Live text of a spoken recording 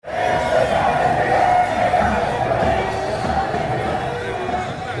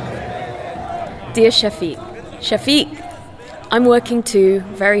Dear Shafiq, I'm working too,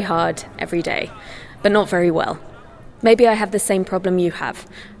 very hard, every day, but not very well. Maybe I have the same problem you have,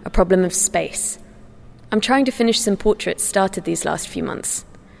 a problem of space. I'm trying to finish some portraits started these last few months.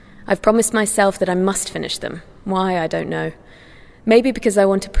 I've promised myself that I must finish them. Why, I don't know. Maybe because I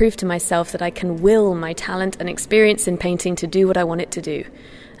want to prove to myself that I can will my talent and experience in painting to do what I want it to do,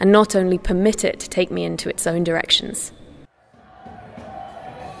 and not only permit it to take me into its own directions.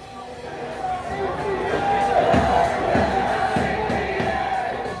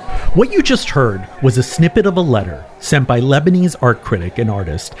 What you just heard was a snippet of a letter sent by Lebanese art critic and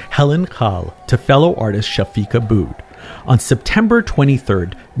artist Helen Khal to fellow artist Shafiq Aboud on September 23,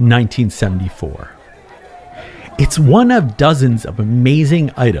 1974. It's one of dozens of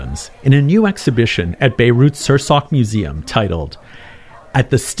amazing items in a new exhibition at Beirut's Sursock Museum titled, "At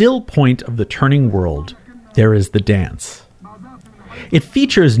the Still Point of the Turning World, There is the Dance." It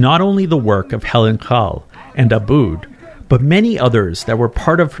features not only the work of Helen Khal and Aboud, but many others that were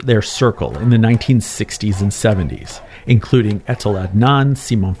part of their circle in the 1960s and 70s, including Etel Adnan,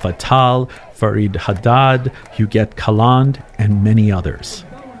 Simon Fatal, Farid Haddad, Huguette Caland, and many others.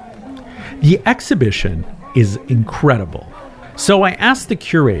 The exhibition is incredible. So I asked the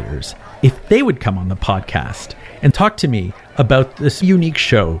curators if they would come on the podcast and talk to me about this unique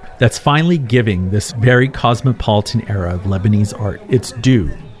show that's finally giving this very cosmopolitan era of Lebanese art its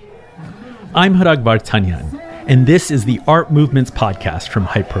due. I'm Harag Vartanyan, and this is the Art Movements podcast from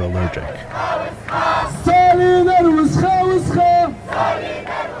Hyperallergic.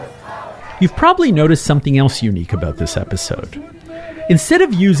 You've probably noticed something else unique about this episode. Instead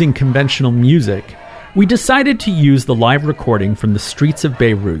of using conventional music, we decided to use the live recording from the streets of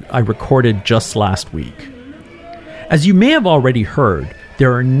Beirut I recorded just last week. As you may have already heard,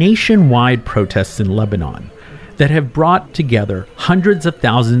 there are nationwide protests in Lebanon that have brought together hundreds of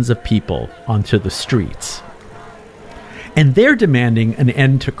thousands of people onto the streets. And they're demanding an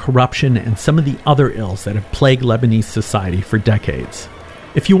end to corruption and some of the other ills that have plagued Lebanese society for decades.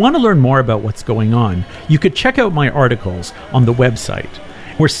 If you want to learn more about what's going on, you could check out my articles on the website.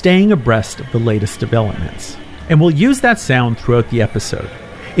 We're staying abreast of the latest developments. And we'll use that sound throughout the episode,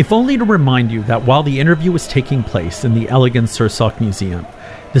 if only to remind you that while the interview was taking place in the elegant Sursock Museum,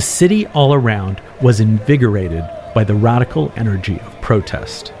 the city all around was invigorated by the radical energy of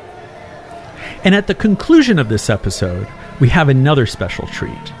protest. And at the conclusion of this episode, we have another special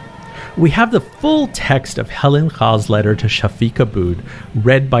treat. We have the full text of Helen Khal's letter to Shafiq Aboud,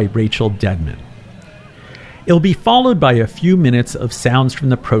 read by Rachel Dedman. It'll be followed by a few minutes of sounds from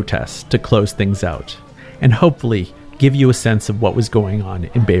the protests to close things out, and hopefully give you a sense of what was going on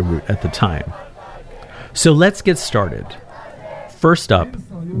in Beirut at the time. So let's get started. First up,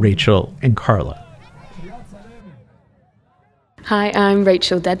 Rachel and Carla. Hi, I'm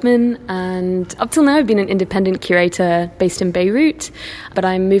Rachel Dedman, and up till now I've been an independent curator based in Beirut, but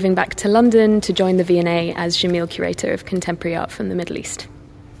I'm moving back to London to join the V&A as Jamil Curator of Contemporary Art from the Middle East.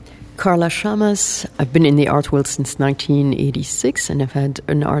 Carla Shamas. I've been in the art world since 1986, and I've had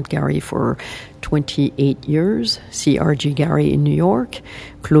an art gallery for 28 years, CRG Gallery in New York.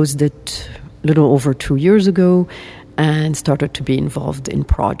 Closed it a little over 2 years ago and started to be involved in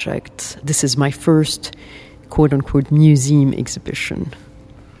projects. This is my first quote-unquote museum exhibition.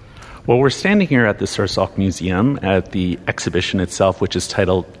 Well, we're standing here at the Sursock Museum at the exhibition itself, which is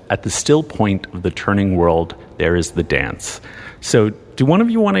titled, "At the Still Point of the Turning World, There is the Dance." So do one of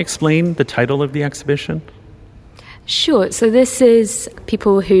you want to explain the title of the exhibition? Sure. So this is,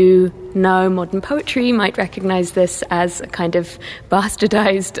 people who know modern poetry might recognize this as a kind of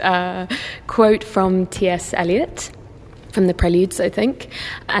bastardized quote from T.S. Eliot, from the Preludes, I think.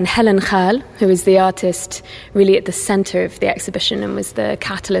 And Helen Khal, who is the artist really at the center of the exhibition and was the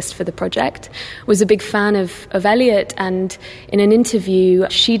catalyst for the project, was a big fan of Eliot. And in an interview,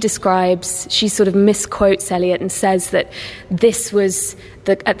 she sort of misquotes Eliot and says that this was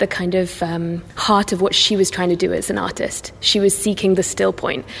at the kind of heart of what she was trying to do as an artist. She was seeking the still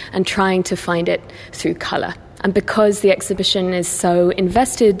point and trying to find it through color. And because the exhibition is so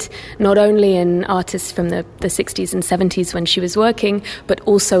invested not only in artists from the 60s and 70s when she was working, but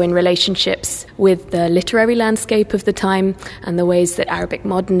also in relationships with the literary landscape of the time and the ways that Arabic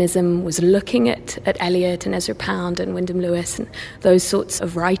modernism was looking at Eliot and Ezra Pound and Wyndham Lewis and those sorts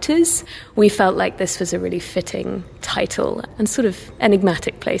of writers, we felt like this was a really fitting title and sort of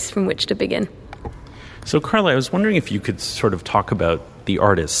enigmatic place from which to begin. So, Carla, I was wondering if you could sort of talk about the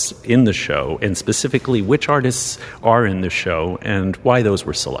artists in the show, and specifically which artists are in the show and why those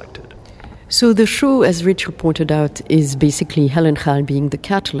were selected. So the show, as Rachel pointed out, is basically Helen Chal being the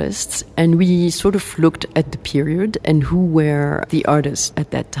catalyst, and we sort of looked at the period and who were the artists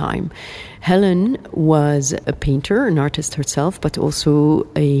at that time. Helen was a painter, an artist herself, but also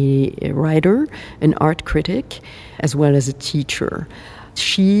a writer, an art critic, as well as a teacher.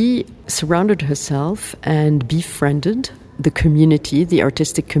 She surrounded herself and befriended the community, the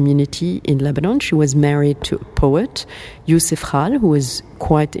artistic community in Lebanon. She was married to a poet, Youssef Chal, who was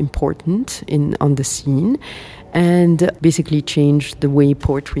quite important on the scene, and basically changed the way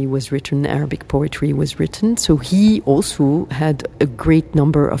poetry was written, Arabic poetry was written. So he also had a great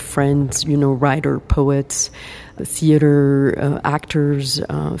number of friends, writer, poets, theater, actors,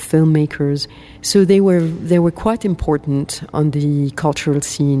 filmmakers. So they were quite important on the cultural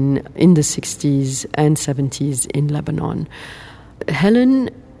scene in the 60s and 70s in Lebanon. Helen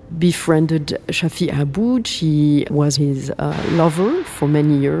befriended Shafi Aboud. She was his lover for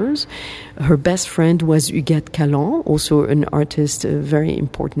many years. Her best friend was Huguette Callan, also an artist, a very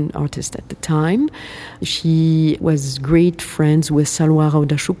important artist at the time. She was great friends with Salwa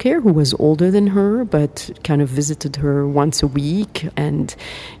Rawda Choucair, who was older than her, but kind of visited her once a week and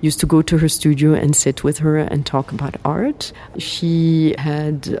used to go to her studio and sit with her and talk about art. She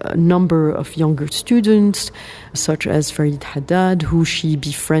had a number of younger students, such as Farid Haddad, who she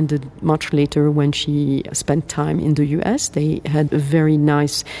befriended much later when she spent time in the US. They had a very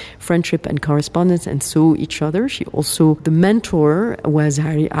nice friendship and correspondence and saw each other. She also, the mentor was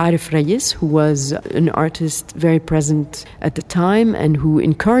Arif Reyes, who was an artist very present at the time and who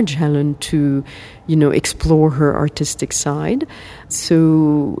encouraged Helen to, explore her artistic side.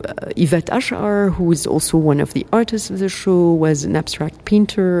 So Yvette Ashar, who is also one of the artists of the show, was an abstract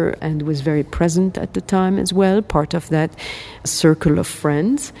painter and was very present at the time as well, part of that circle of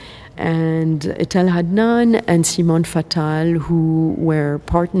friends. And Etel Hadnan and Simone Fatal, who were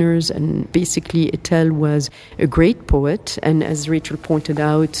partners, and basically Etel was a great poet, and as Rachel pointed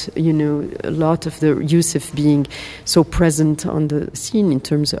out, a lot of the Youssef being so present on the scene in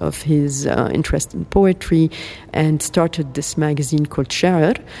terms of his interest in poetry, and started this magazine called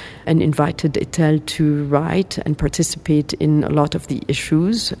Sha'r and invited Etel to write and participate in a lot of the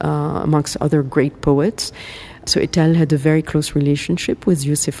issues, amongst other great poets. So Etel had a very close relationship with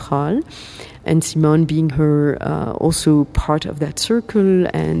Youssef Chal, and Simone being her also part of that circle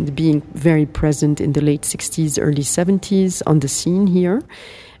and being very present in the late 60s, early 70s on the scene here.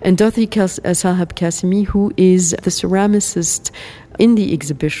 And Dorothy Sahab Kasimi, who is the ceramicist in the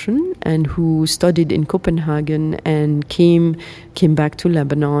exhibition and who studied in Copenhagen and came back to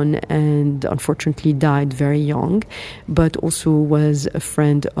Lebanon and unfortunately died very young, but also was a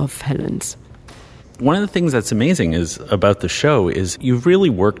friend of Helen's. One of the things that's amazing about the show is you've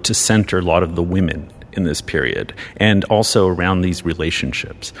really worked to center a lot of the women in this period and also around these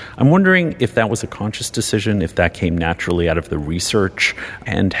relationships. I'm wondering if that was a conscious decision, if that came naturally out of the research,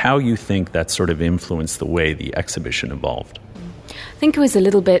 and how you think that sort of influenced the way the exhibition evolved. I think it was a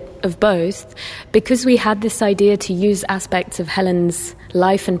little bit of both, because we had this idea to use aspects of Helen's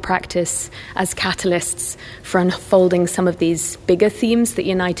life and practice as catalysts for unfolding some of these bigger themes that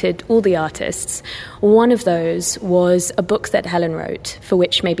united all the artists. One of those was a book that Helen wrote, for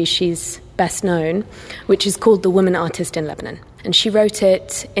which maybe she's best known, which is called The Woman Artist in Lebanon. And she wrote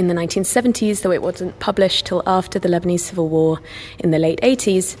it in the 1970s, though it wasn't published till after the Lebanese Civil War in the late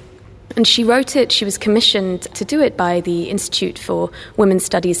 80s. And she wrote it, she was commissioned to do it by the Institute for Women's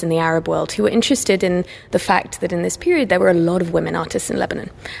Studies in the Arab World, who were interested in the fact that in this period there were a lot of women artists in Lebanon,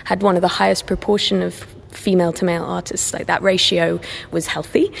 had one of the highest proportion of female to male artists. Like that ratio was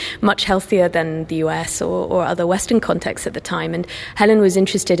healthy, much healthier than the US or other Western contexts at the time. And Helen was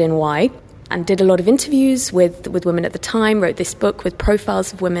interested in why, and did a lot of interviews with women at the time, wrote this book with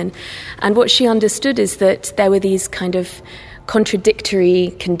profiles of women. And what she understood is that there were these kind of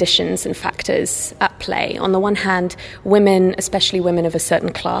contradictory conditions and factors at play. On the one hand, women, especially women of a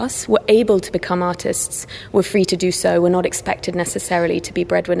certain class, were able to become artists, were free to do so, were not expected necessarily to be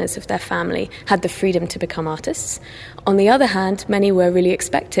breadwinners of their family, had the freedom to become artists. On the other hand, many were really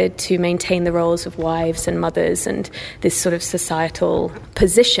expected to maintain the roles of wives and mothers and this sort of societal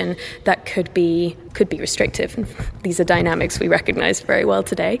position that could be restrictive. These are dynamics we recognize very well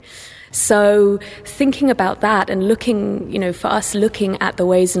today. So thinking about that and looking, for us, looking at the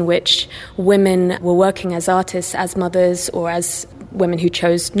ways in which women were working as artists, as mothers, or as women who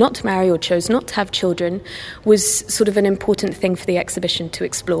chose not to marry or chose not to have children, was sort of an important thing for the exhibition to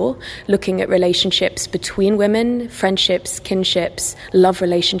explore, looking at relationships between women, friendships, kinships, love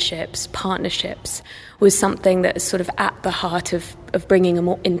relationships, partnerships, was something that is sort of at the heart of bringing a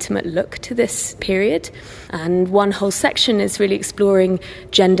more intimate look to this period. And one whole section is really exploring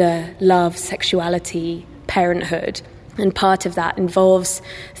gender, love, sexuality, parenthood. And part of that involves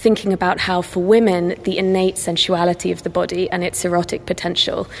thinking about how, for women, the innate sensuality of the body and its erotic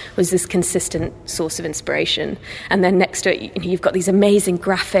potential was this consistent source of inspiration. And then next to it, you've got these amazing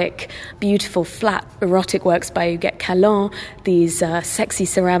graphic, beautiful, flat, erotic works by Huguette Callan, these sexy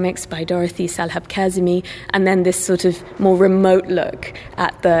ceramics by Dorothy Salhab-Kazemi, and then this sort of more remote look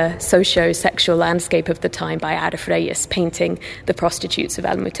at the socio-sexual landscape of the time by Ada Freyes, painting the prostitutes of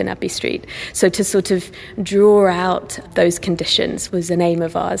Al-Mutanabbi Street. So to sort of draw out those conditions was an aim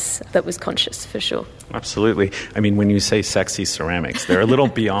of ours that was conscious, for sure. Absolutely. I mean, when you say sexy ceramics, they're a little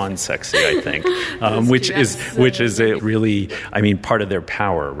beyond sexy, I think, which is a really, I mean, part of their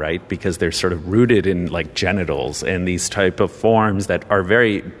power, right? Because they're sort of rooted in like genitals and these type of forms that are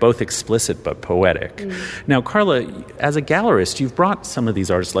very both explicit but poetic. Now, Carla, as a gallerist, you've brought some of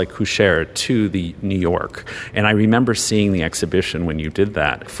these artists like Houcher to the New York, and I remember seeing the exhibition when you did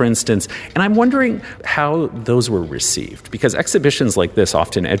that, for instance, and I'm wondering how those were received, because exhibitions like this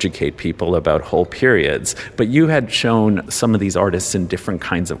often educate people about whole periods. But you had shown some of these artists in different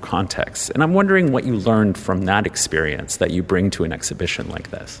kinds of contexts. And I'm wondering what you learned from that experience that you bring to an exhibition like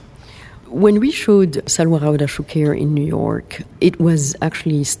this. When we showed Salwa Rawda Choucair in New York, it was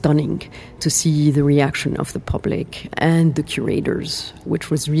actually stunning to see the reaction of the public and the curators, which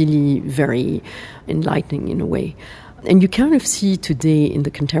was really very enlightening in a way. And you kind of see today in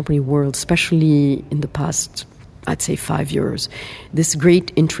the contemporary world, especially in the past, I'd say 5 years, this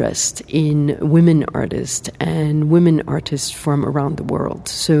great interest in women artists and women artists from around the world.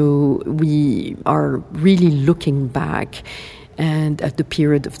 So we are really looking back and at the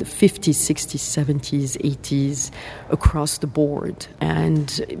period of the 50s, 60s, 70s, 80s, across the board.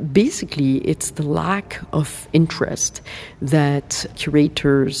 And basically, it's the lack of interest that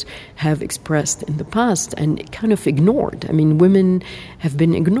curators have expressed in the past and kind of ignored. I mean, women have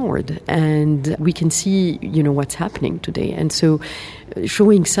been ignored, and we can see, what's happening today. And so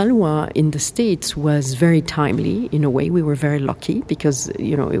showing Salwa in the States was very timely in a way. We were very lucky because,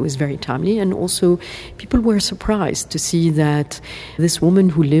 it was very timely. And also people were surprised to see that this woman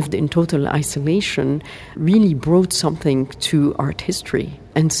who lived in total isolation really brought something to art history.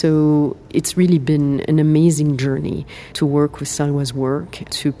 And so it's really been an amazing journey to work with Salwa's work,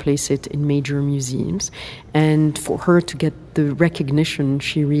 to place it in major museums, and for her to get the recognition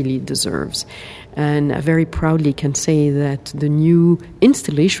she really deserves. And I very proudly can say that the new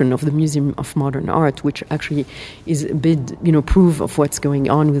installation of the Museum of Modern Art, which actually is a bit, proof of what's going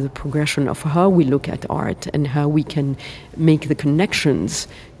on with the progression of how we look at art and how we can make the connections,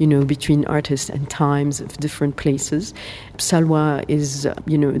 between artists and times of different places. Salwa is,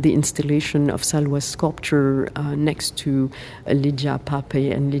 the installation of Salwa's sculpture next to Lydia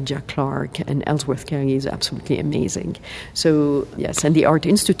Pape and Lydia Clark and Ellsworth Kelly is absolutely amazing. So, yes, and the Art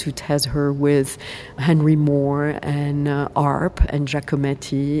Institute has her with Henry Moore and Arp and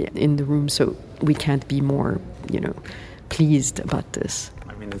Giacometti in the room, so we can't be more, pleased about this.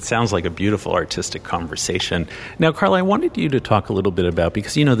 It sounds like a beautiful artistic conversation. Now, Carla, I wanted you to talk a little bit about,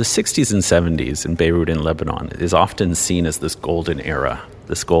 because, the 60s and 70s in Beirut and Lebanon is often seen as this golden era,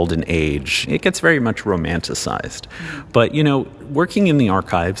 this golden age. It gets very much romanticized. But, working in the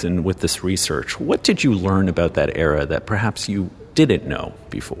archives and with this research, what did you learn about that era that perhaps you didn't know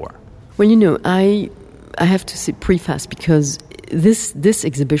before? Well, I have to say preface, because this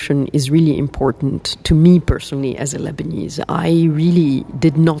exhibition is really important to me personally as a Lebanese. I really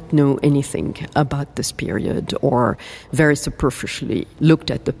did not know anything about this period, or very superficially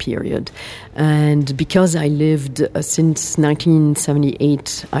looked at the period. And because I lived since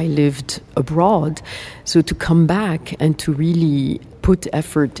 1978, I lived abroad. So to come back and to really put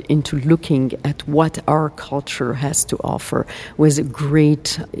effort into looking at what our culture has to offer was a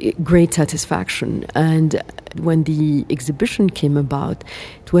great satisfaction. And when the exhibition came about,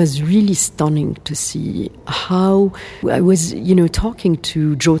 it was really stunning to see how I was, talking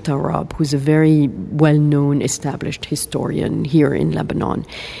to Joe Tarab, who's a very well-known, established historian here in Lebanon.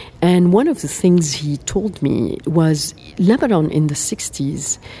 And one of the things he told me was Lebanon in the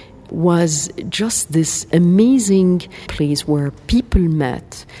 60s was just this amazing place where people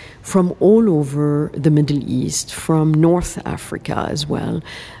met from all over the Middle East, from North Africa as well.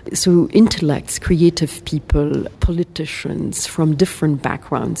 So intellects, creative people, politicians from different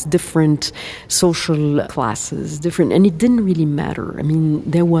backgrounds, different social classes, and it didn't really matter. I mean,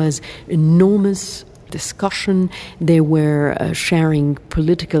 there was enormous discussion. They were sharing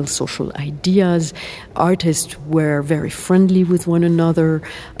political, social ideas. Artists were very friendly with one another.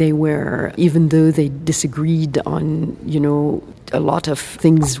 They were, even though they disagreed on, a lot of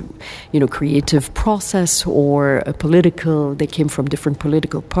things, creative process or political, they came from different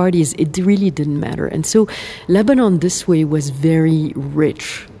political parties. It really didn't matter. And so Lebanon this way was very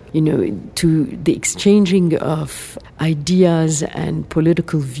rich, to the exchanging of ideas and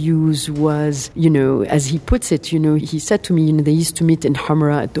political views was, as he puts it, he said to me, they used to meet in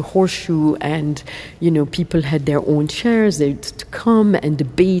Hamra at the Horseshoe and, people had their own chairs. They'd come and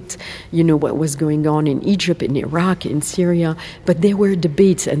debate, what was going on in Egypt, in Iraq, in Syria. But there were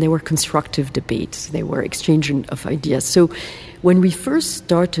debates and there were constructive debates. They were exchanging of ideas. So when we first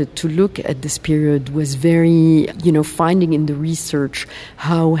started to look at this period was very, finding in the research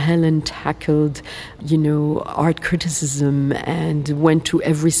how Helen tackled, art criticism and went to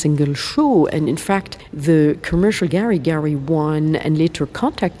every single show. And in fact, the commercial Gary 1 and later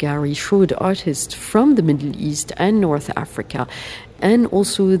Contact Gary showed artists from the Middle East and North Africa. And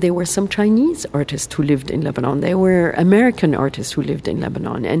also there were some Chinese artists who lived in Lebanon. There were American artists who lived in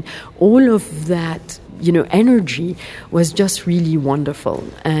Lebanon. And all of that energy was just really wonderful.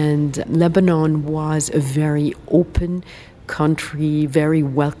 And Lebanon was a very open country, very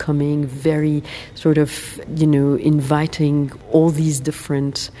welcoming, very sort of, inviting all these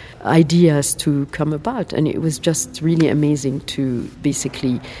different ideas to come about. And it was just really amazing to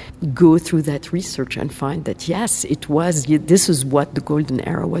basically go through that research and find that, yes, this is what the Golden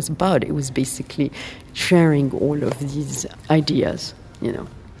Era was about. It was basically sharing all of these ideas,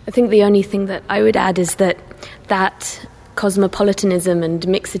 I think the only thing that I would add is that cosmopolitanism and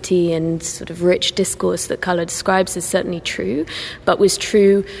mixity and sort of rich discourse that Carla describes is certainly true, but was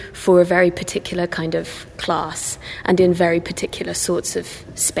true for a very particular kind of class and in very particular sorts of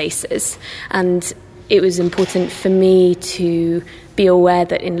spaces. And it was important for me to be aware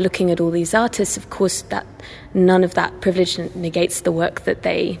that in looking at all these artists, of course, that none of that privilege negates the work that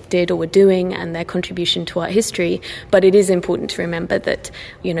they did or were doing and their contribution to art history. But it is important to remember that,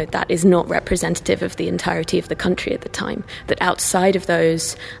 that is not representative of the entirety of the country at the time, that outside of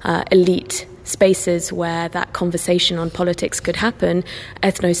those elite spaces where that conversation on politics could happen,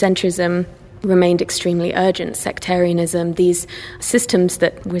 ethnocentrism remained extremely urgent. Sectarianism, these systems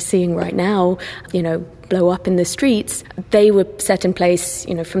that we're seeing right now, blow up in the streets, they were set in place,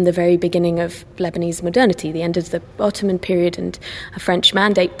 from the very beginning of Lebanese modernity, the end of the Ottoman period, and a French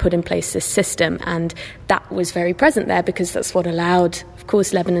mandate put in place this system. And that was very present there because that's what allowed, of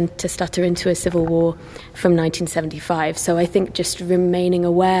course, Lebanon to stutter into a civil war from 1975. So I think just remaining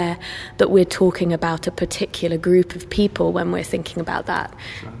aware that we're talking about a particular group of people when we're thinking about that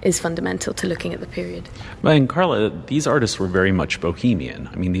is fundamental to looking at the period. And Carla, these artists were very much bohemian.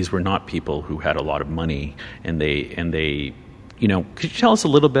 I mean, these were not people who had a lot of money, and they could you tell us a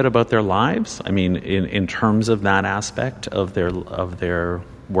little bit about their lives? I mean, in terms of that aspect of their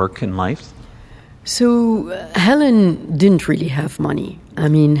work in life? So Helen didn't really have money. I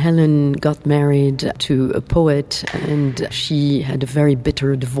mean, Helen got married to a poet and she had a very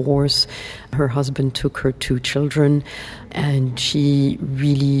bitter divorce. Her husband took her 2 children and she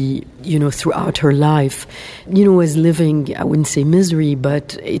really, throughout her life, was living, I wouldn't say misery,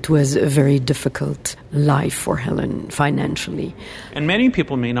 but it was a very difficult life for Helen financially. And many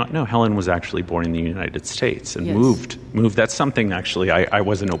people may not know Helen was actually born in the United States and moved. That's something actually I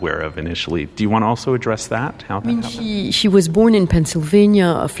wasn't aware of initially. Do you want to also address that? How that happened? She was born in Pennsylvania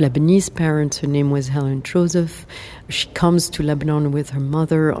of Lebanese parents. Her name was Helen Joseph. She comes to Lebanon with her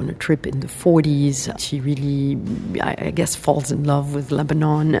mother on a trip in the 40s. She really, I guess, falls in love with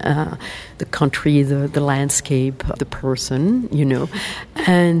Lebanon, the country, the landscape, the person,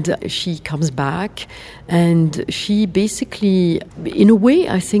 And she comes back and she basically, in a way,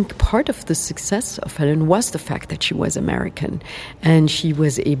 I think part of the success of Helen was the fact that she was American and she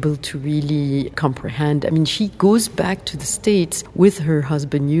was able to really comprehend. I mean, she goes back to the States with her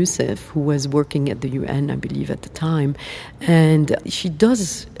husband, Youssef, who was working at the UN, I believe, at the time. And she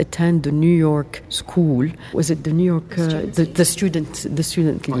does attend the New York school. Was it the New York, the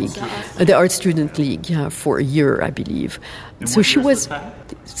student league, the Art Student League, for a year, I believe. And so she was.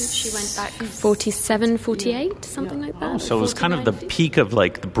 She went back 47, 48, something like that. So it was kind of the peak of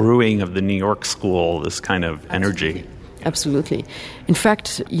like the brewing of the New York school, this kind of energy. Absolutely. In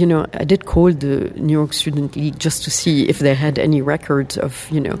fact, I did call the New York Student League just to see if they had any records of,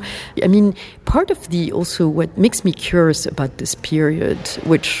 part of also what makes me curious about this period,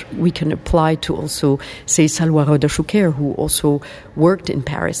 which we can apply to also, say, Salwa Roda-Choucair, who also worked in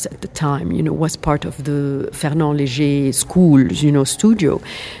Paris at the time, was part of the Fernand Léger school, studio,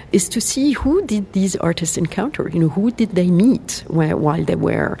 is to see who did these artists encounter, who did they meet while they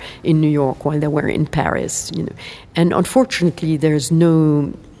were in New York, while they were in Paris, And unfortunately, there's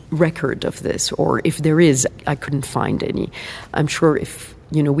no record of this, or if there is, I couldn't find any. I'm sure if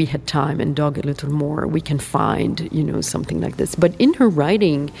we had time and dug a little more, we can find, something like this. But in her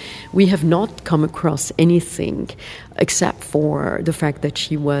writing, we have not come across anything except for the fact that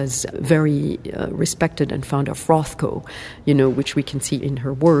she was very respected and fond of Rothko, which we can see in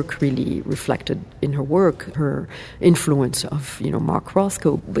her work, really reflected in her work, her influence of, Mark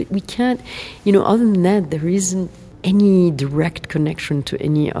Rothko. But we can't, other than that, there isn't any direct connection to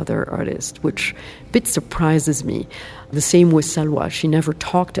any other artist, which a bit surprises me. The same with Salwa. She never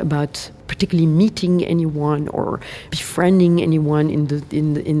talked about particularly meeting anyone or befriending anyone in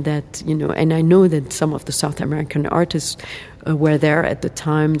that, and I know that some of the South American artists were there at the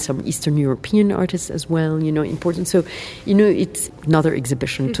time, some Eastern European artists as well, important. So, it's another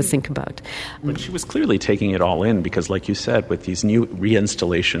exhibition to think about. But she was clearly taking it all in because, like you said, with these new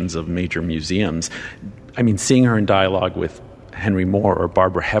reinstallations of major museums, seeing her in dialogue with Henry Moore or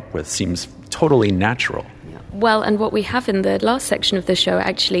Barbara Hepworth seems totally natural. Well, and what we have in the last section of the show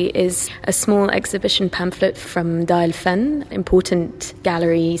actually is a small exhibition pamphlet from Dael Fen, important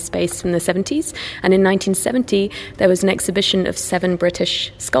gallery space from the 70s. And in 1970, there was an exhibition of 7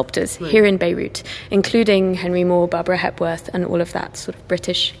 British sculptors here in Beirut, including Henry Moore, Barbara Hepworth, and all of that sort of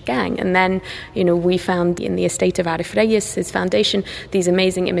British gang. And then, we found in the estate of Arif Reyes, his foundation, these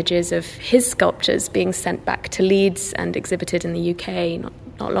amazing images of his sculptures being sent back to Leeds and exhibited in the UK, not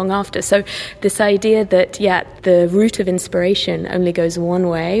long after. So this idea that, the route of inspiration only goes one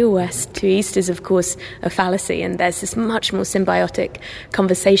way, west to east, is of course a fallacy, and there's this much more symbiotic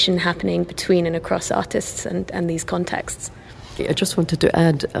conversation happening between and across artists and these contexts. I just wanted to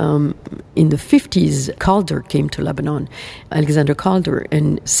add, in the 50s, Calder came to Lebanon, Alexander Calder,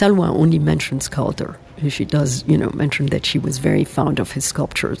 and Salwa only mentions Calder. She does, mention that she was very fond of his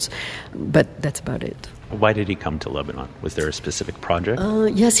sculptures, but that's about it. Why did he come to Lebanon? Was there a specific project?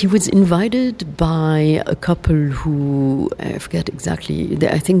 Yes, he was invited by a couple who, I forget exactly,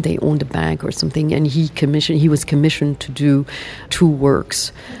 I think they owned a bank or something, and he was commissioned to do 2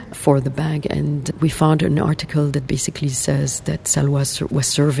 works for the bank. And we found an article that basically says that Salwa was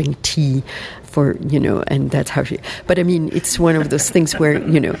serving tea for, and that's how she... But it's one of those things where,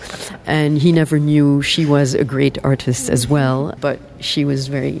 and he never knew she was a great artist as well, but she was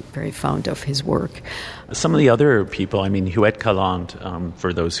very, very fond of his work. Some of the other people, Huet Caland,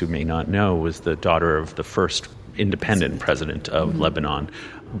 for those who may not know, was the daughter of the first independent president of Lebanon.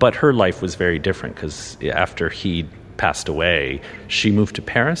 But her life was very different because after he passed away, she moved to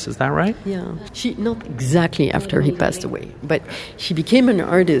Paris, is that right? Yeah, she not exactly after he passed away, but she became an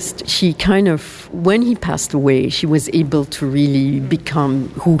artist. She kind of, when he passed away, she was able to really become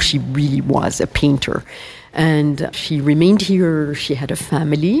who she really was, a painter. And she remained here. She had a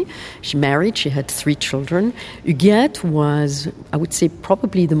family. She married. She had 3 children. Huguette was, I would say,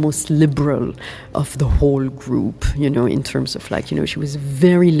 probably the most liberal of the whole group, in terms of she was a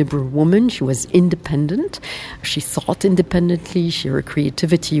very liberal woman. She was independent. She thought independently. Her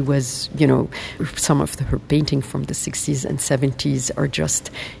creativity was, some of her painting from the 60s and 70s are just,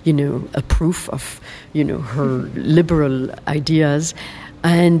 a proof of, her liberal ideas.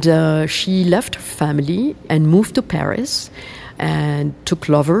 And she left her family and moved to Paris and took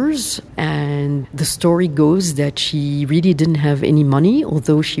lovers. And the story goes that she really didn't have any money,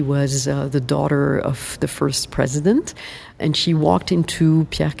 although she was the daughter of the first president. And she walked into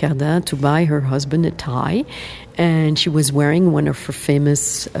Pierre Cardin to buy her husband a tie. And she was wearing one of her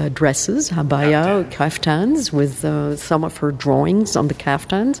famous dresses, habaya, kaftans, with some of her drawings on the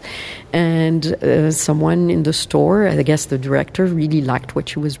kaftans. And someone in the store, I guess the director, really liked what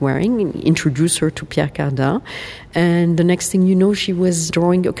she was wearing and introduced her to Pierre Cardin. And the next thing you know, she was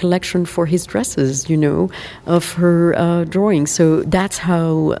drawing a collection for his dresses, of her drawings. So that's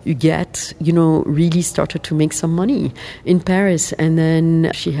how Huguette, really started to make some money in Paris. And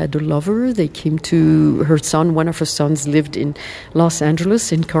then she had a lover. They came to her son. One of her sons lived in Los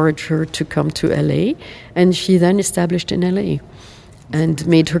Angeles, encouraged her to come to LA. And she then established in LA. and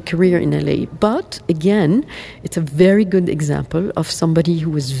made her career in LA. But again, it's a very good example of somebody who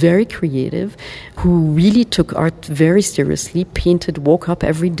was very creative, who really took art very seriously, painted, woke up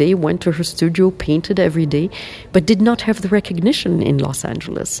every day, went to her studio, painted every day, but did not have the recognition in Los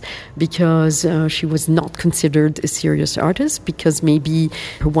Angeles because she was not considered a serious artist, because maybe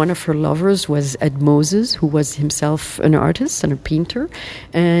one of her lovers was Ed Moses, who was himself an artist and a painter,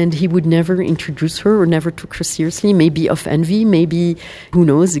 and he would never introduce her or never took her seriously, maybe of envy, maybe who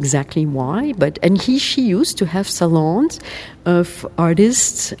knows exactly why. She used to have salons of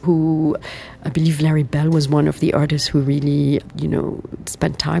artists who, I believe Larry Bell was one of the artists who really,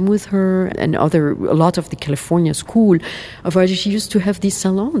 spent time with her, and a lot of the California school of artists. She used to have these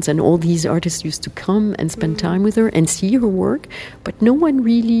salons, and all these artists used to come and spend time with her and see her work, but no one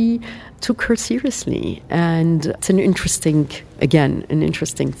really took her seriously. And it's an interesting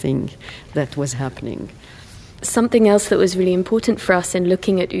thing that was happening. Something else that was really important for us in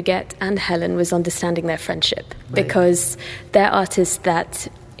looking at Huguette and Helen was understanding their friendship, because they're artists that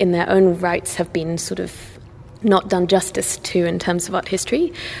in their own rights have been sort of not done justice to in terms of art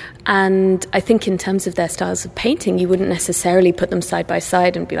history. And I think in terms of their styles of painting, you wouldn't necessarily put them side by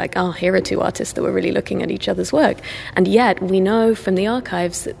side and be like, oh, here are two artists that were really looking at each other's work. And yet we know from the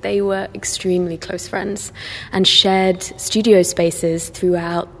archives that they were extremely close friends and shared studio spaces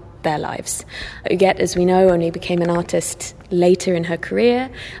throughout their lives. Huguette, as we know, only became an artist later in her career,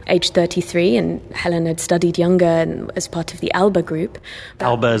 age 33, and Helen had studied younger as part of the Alba group.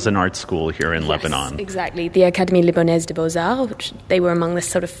 Alba is an art school here in Lebanon. Exactly, the Académie Libanaise des Beaux-Arts, which they were among the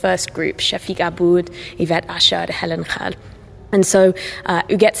sort of first group, Shafiq Aboud, Yvette Achard, Helen Khal. And so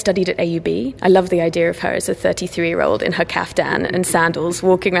Huguette studied at AUB. I love the idea of her as a 33-year-old in her kaftan and sandals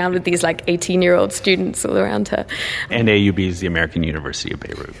walking around with these 18-year-old students all around her. And AUB is the American University of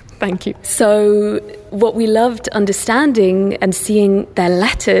Beirut. Thank you. So what we loved understanding and seeing their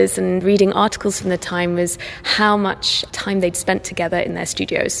letters and reading articles from the time was how much time they'd spent together in their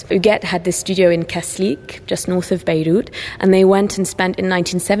studios. Huguette had this studio in Kaslik, just north of Beirut, and they went and spent in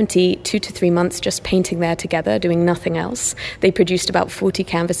 1970 2 to 3 months just painting there together, doing nothing else. They produced about 40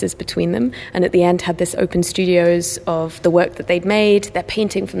 canvases between them, and at the end had this open studios of the work that they'd made. They're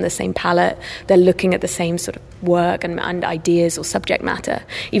painting from the same palette. They're looking at the same sort of work and ideas or subject matter,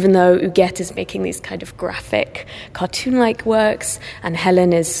 even though Huguette is making these kind of graphic, cartoon-like works, and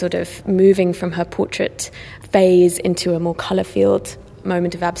Helen is sort of moving from her portrait phase into a more colour-filled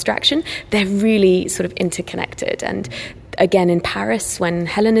moment of abstraction. They're really sort of interconnected. And again, in Paris, when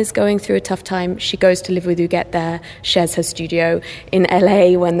Helen is going through a tough time, she goes to live with Huguette there, shares her studio. In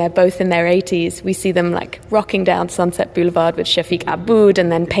LA, when they're both in their 80s, we see them rocking down Sunset Boulevard with Shafiq Aboud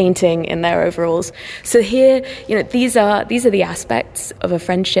and then painting in their overalls. So here, these are the aspects of a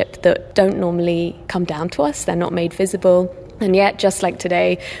friendship that don't normally come down to us. They're not made visible. And yet, just like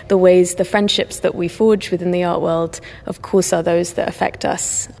today, the friendships that we forge within the art world, of course, are those that affect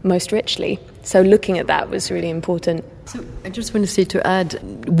us most richly. So looking at that was really important. So I just want to say, to add,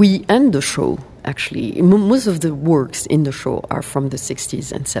 we end the show, actually. Most of the works in the show are from the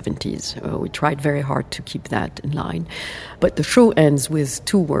 60s and 70s. We tried very hard to keep that in line. But the show ends with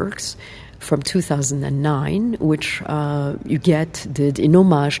two works from 2009, which Huguette did in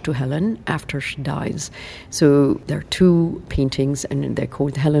homage to Helen after she dies. So there are two paintings, and they're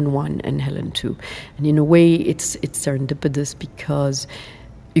called Helen 1 and Helen 2. And in a way, it's serendipitous because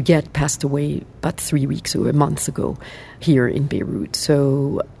Huguette passed away about 3 weeks or a month ago here in Beirut.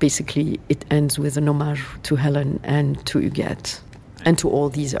 So basically, it ends with an homage to Helen and to Huguette, and to all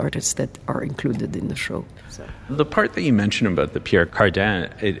these artists that are included in the show. So. The part that you mentioned about the Pierre Cardin,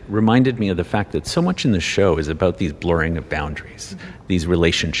 it reminded me of the fact that so much in the show is about these blurring of boundaries, these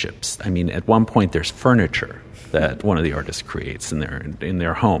relationships. I mean, at one point there's furniture that one of the artists creates in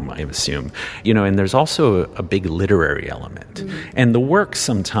their home, I assume. And there's also a big literary element. Mm-hmm. And the work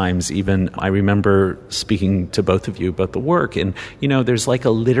sometimes even, I remember speaking to both of you about the work, and, there's a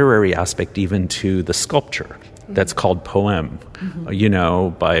literary aspect even to the sculpture that's called Poem, by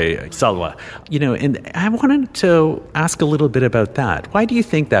Salwa. And I wanted to ask a little bit about that. Why do you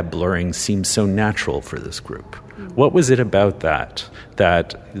think that blurring seems so natural for this group? What was it about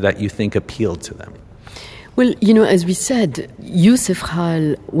that you think appealed to them? Well, as we said, Youssef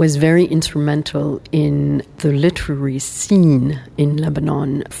Khal was very instrumental in the literary scene in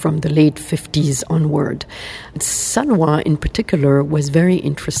Lebanon from the late 50s onward. Salwa, in particular, was very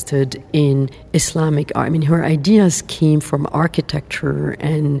interested in Islamic art. I mean, her ideas came from architecture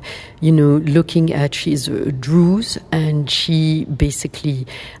and, looking at, she's a Druze, and she basically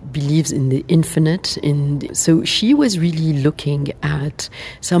believes in the infinite. So she was really looking at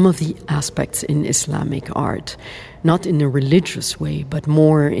some of the aspects in Islamic art. art, not in a religious way, but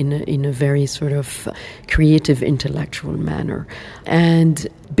more in a very sort of creative, intellectual manner. And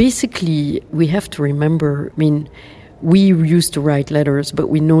basically, we have to remember, we used to write letters, but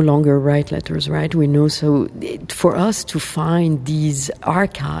we no longer write letters, right? We know, so for us to find these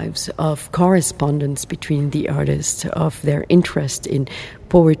archives of correspondence between the artists, of their interest in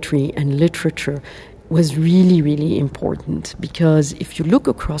poetry and literature, was really, really important, because if you look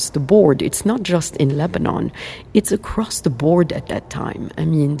across the board, it's not just in Lebanon, it's across the board at that time.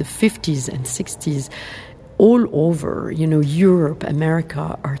 The 50s and 60s, all over, Europe,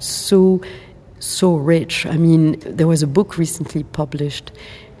 America are so rich. There was a book recently published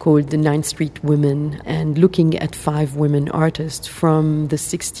called The 9th Street Women, and looking at 5 women artists from the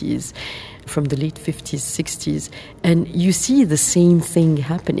 60s, from the late 50s, 60s, and you see the same thing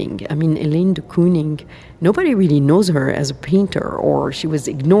happening. Elaine de Kooning, nobody really knows her as a painter, or she was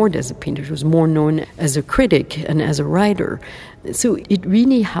ignored as a painter. She was more known as a critic and as a writer. So it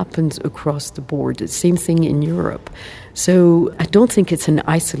really happens across the board. The same thing in Europe. So I don't think it's an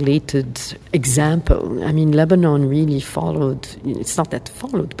isolated example. Lebanon really followed, it's not that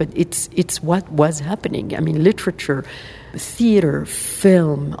followed, but it's what was happening. Literature, theater,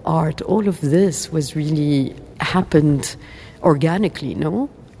 film, art, all of this was really happened organically, no?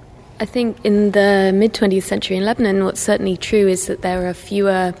 I think in the mid-20th century in Lebanon, what's certainly true is that there are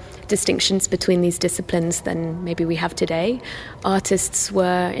fewer distinctions between these disciplines than maybe we have today. Artists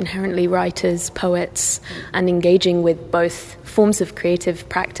were inherently writers, poets, and engaging with both forms of creative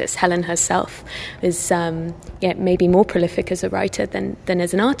practice. Helen herself is maybe more prolific as a writer than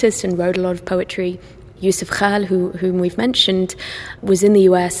as an artist, and wrote a lot of poetry. Yusuf Khal, whom we've mentioned, was in the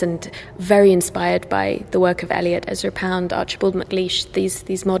US and very inspired by the work of Eliot, Ezra Pound, Archibald MacLeish,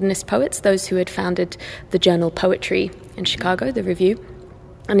 these modernist poets, those who had founded the journal Poetry in Chicago, the Review.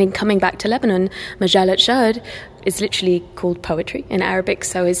 And in coming back to Lebanon, Majalat Shahd is literally called poetry in Arabic,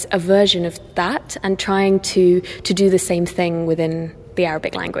 so is a version of that, and trying to do the same thing within the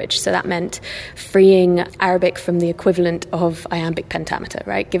Arabic language. So that meant freeing Arabic from the equivalent of iambic pentameter,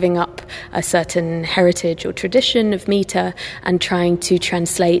 right? Giving up a certain heritage or tradition of meter and trying to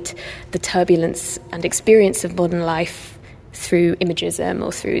translate the turbulence and experience of modern life through imagism,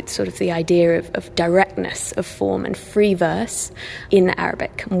 or through sort of the idea of directness of form and free verse in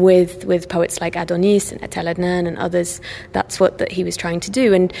Arabic with poets like Adonis and Etel Adnan and others. That's what he was trying to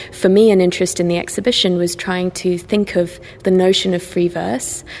do. And for me, an interest in the exhibition was trying to think of the notion of free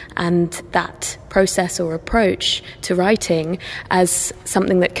verse and that process or approach to writing as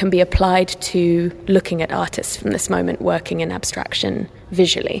something that can be applied to looking at artists from this moment working in abstraction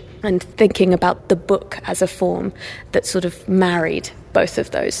visually, and thinking about the book as a form that sort of married both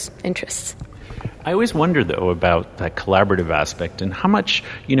of those interests. I always wonder, though, about that collaborative aspect and how much,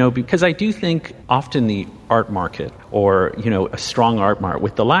 because I do think often the art market or, a strong art market,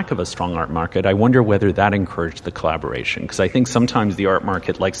 with the lack of a strong art market, I wonder whether that encouraged the collaboration. Because I think sometimes the art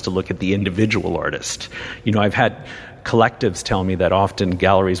market likes to look at the individual artist. I've had collectives tell me that often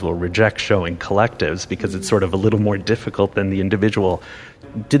galleries will reject showing collectives because it's sort of a little more difficult than the individual.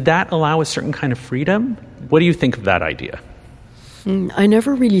 Did that allow a certain kind of freedom? What do you think of that idea? I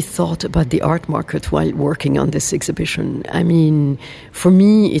never really thought about the art market while working on this exhibition. For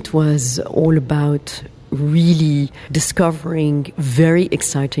me, it was all about really discovering very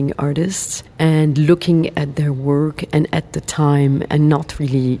exciting artists and looking at their work and at the time, and not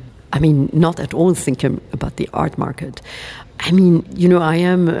at all thinking about the art market. All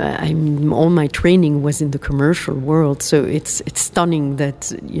my training was in the commercial world, so it's stunning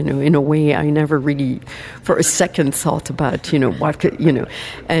that, in a way I never really for a second thought about,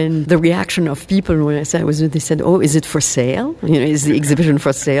 and the reaction of people when I said they said, "Oh, is it for sale? Is the exhibition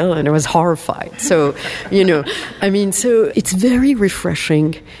for sale?" And I was horrified. So, so it's very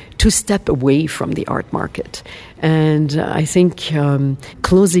refreshing to step away from the art market. And I think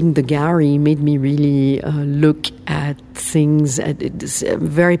closing the gallery made me really look at things. I'm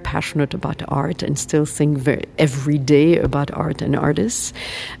very passionate about art and still think every day about art and artists.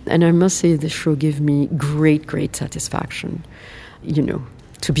 And I must say the show gave me great, great satisfaction,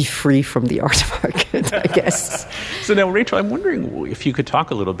 to be free from the art market, I guess. So now, Rachel, I'm wondering if you could talk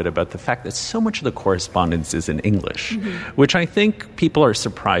a little bit about the fact that so much of the correspondence is in English, which I think people are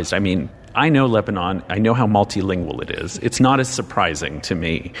surprised. I know Lebanon. I know how multilingual it is. It's not as surprising to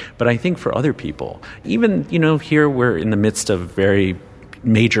me. But I think for other people, even, here we're in the midst of very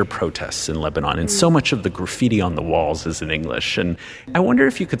major protests in Lebanon, and so much of the graffiti on the walls is in English. And I wonder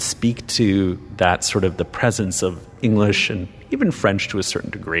if you could speak to that sort of the presence of English and even French to a certain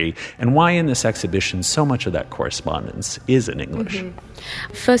degree, and why in this exhibition so much of that correspondence is in English.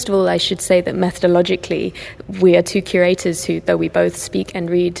 Mm-hmm. First of all, I should say that methodologically, we are two curators who, though we both speak and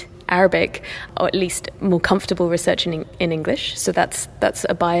read Arabic, or at least more comfortable researching in English. So that's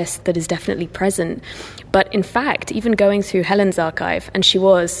a bias that is definitely present. But in fact, even going through Helen's archive, and she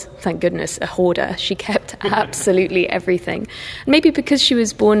was, thank goodness, a hoarder. She kept absolutely everything. Maybe because she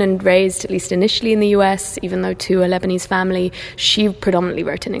was born and raised, at least initially in the US, even though to a Lebanese family, she predominantly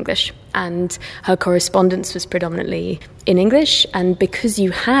wrote in English. And her correspondence was predominantly in English. And because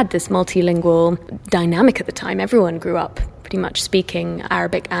you had this multilingual dynamic at the time, everyone grew up pretty much speaking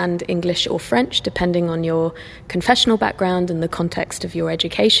Arabic and English or French, depending on your confessional background and the context of your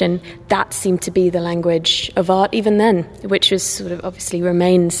education. That seemed to be the language of art even then, which was sort of obviously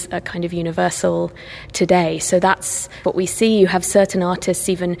remains a kind of universal today. So that's what we see. You have certain artists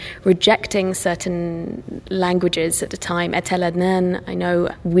even rejecting certain languages at the time. Etel Adnan, I know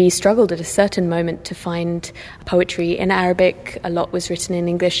we struggled at a certain moment to find poetry in Arabic. A lot was written in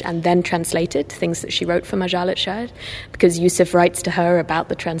English and then translated, things that she wrote for Majal al-Shahid, because Yusuf writes to her about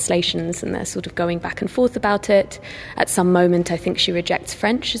the translations and they're sort of going back and forth about it. At some moment, I think she rejects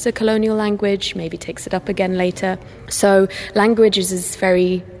French as a colonial language, maybe takes it up again later. So language is this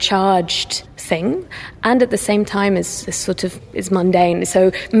very charged thing, and at the same time is sort of is mundane.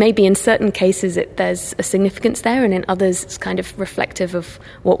 So maybe in certain cases there's a significance there, and in others it's kind of reflective of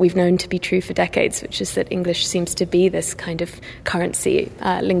what we've known to be true for decades, which is that English seems to be this kind of currency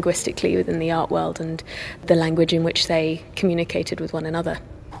linguistically within the art world and the language in which they communicated with one another.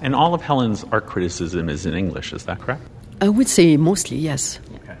 And all of Helen's art criticism is in English, is that correct? I would say mostly, yes.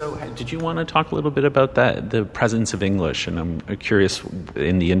 Okay. So did you want to talk a little bit about that, the presence of English? And I'm curious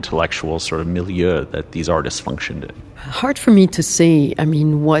in the intellectual sort of milieu that these artists functioned in. Hard for me to say,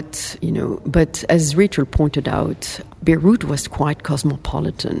 but as Rachel pointed out, Beirut was quite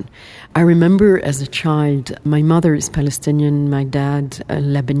cosmopolitan. I remember as a child, my mother is Palestinian, my dad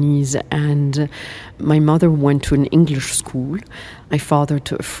Lebanese, and my mother went to an English school, my father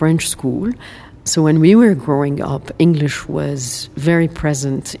to a French school. So when we were growing up, English was very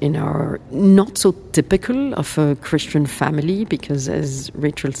present in our, not so typical of a Christian family, because as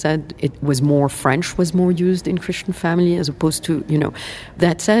Rachel said, it was more French was more used in Christian family as opposed to,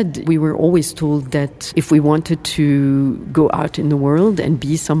 That said, we were always told that if we wanted to go out in the world and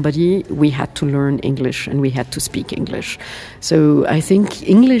be somebody, we had to learn English and we had to speak English. So I think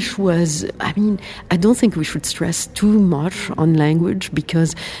English was, I don't think we should stress too much on language,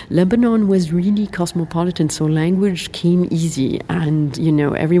 because Lebanon was really cosmopolitan, so language came easy and,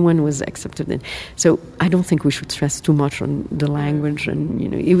 everyone was accepted. So I don't think we should stress too much on the language, and,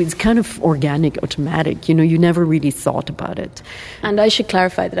 it was kind of organic, automatic, you never really thought about it. And I should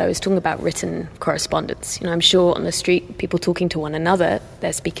clarify that I was talking about written correspondence. I'm sure on the street, people talking to one another,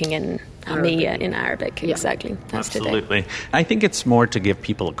 they're speaking in Ammiya, in Arabic. Yeah. Exactly. Absolutely. I think it's more to give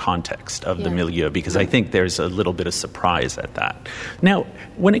people a context of the milieu, because I think there's a little bit of surprise at that. Now,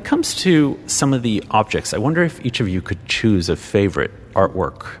 when it comes to some of the objects, I wonder if each of you could choose a favorite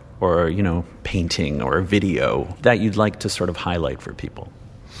artwork or, painting or a video that you'd like to sort of highlight for people.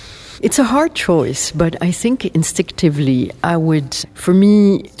 It's a hard choice, but I think instinctively for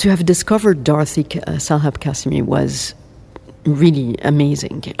me, to have discovered Dorothy Salhab-Qasimi was really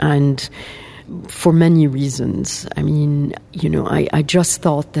amazing, and for many reasons. I just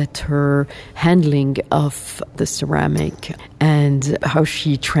thought that her handling of the ceramic and how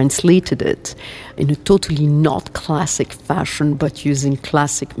she translated it in a totally not classic fashion, but using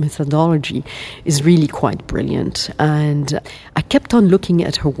classic methodology, is really quite brilliant. And I kept on looking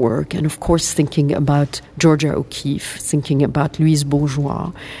at her work, and of course thinking about Georgia O'Keeffe, thinking about Louise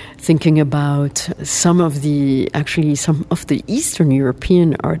Bourgeois, thinking about some of the Eastern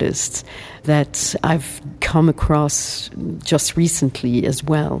European artists that I've come across just recently as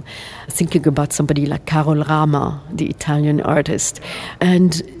well. Thinking about somebody like Carol Rama, the Italian artist.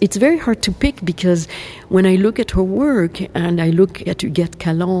 And it's very hard to pick, because when I look at her work and I look at Huguette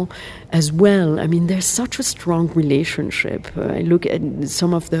Callan as well, there's such a strong relationship. I look at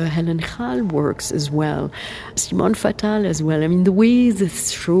some of the Helen Khal works as well, Simone Fattal as well. The way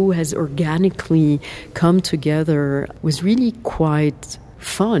this show has organically come together was really quite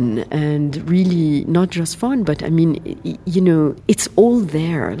fun, and really not just fun, but it's all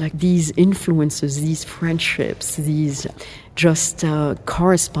there, like these influences, these friendships, these just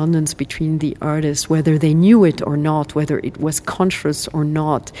correspondence between the artists, whether they knew it or not, whether it was conscious or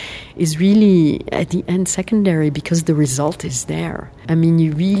not, is really at the end secondary because the result is there. I mean,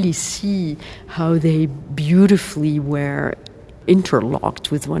 you really see how they beautifully were interlocked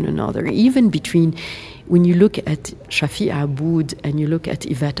with one another, even between, when you look at Shafi Aboud and you look at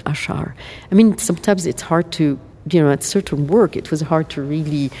Yvette Achar. I mean, sometimes it's hard to, at certain work, it was hard to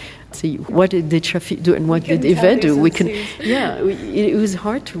really see what did Shafi do and what did Yvette do. It was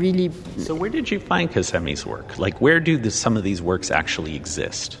hard to really. So where did you find Kazemi's work? Like, where do some of these works actually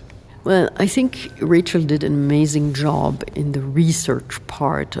exist? Well, I think Rachel did an amazing job in the research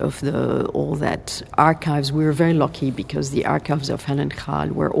part of all that archives. We were very lucky because the archives of Helen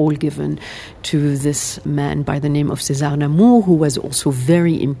Khal were all given to this man by the name of César Namour, who was also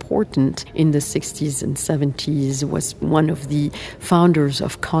very important in the 60s and 70s, was one of the founders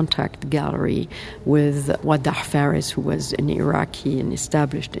of Contact Gallery with Waddah Faris, who was an Iraqi and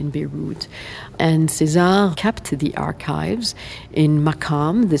established in Beirut. And César kept the archives in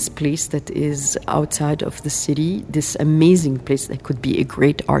Maqam, this place that is outside of the city, this amazing place that could be a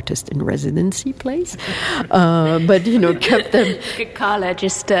great artist in residency place, but kept them. Carla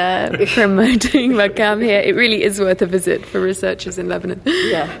just promoting Maqam here. It really is worth a visit for researchers in Lebanon.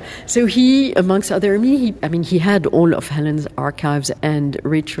 Yeah. So he, amongst other, he had all of Helen's archives, and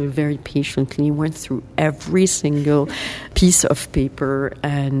Rachel very patiently went through every single piece of paper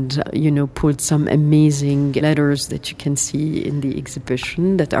and pulled some amazing letters that you can see in the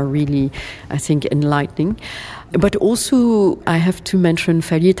exhibition that are really, I think, enlightening. But also, I have to mention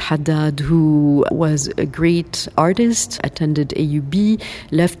Farid Haddad, who was a great artist, attended AUB,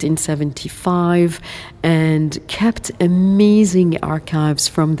 left in 1975, and kept amazing archives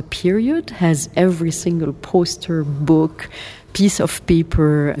from the period, has every single poster, book, piece of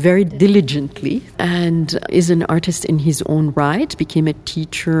paper very diligently, and is an artist in his own right, became a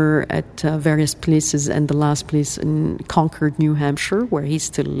teacher at various places, and the last place in Concord, New Hampshire, where he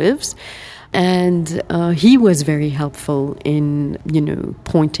still lives. And he was very helpful in,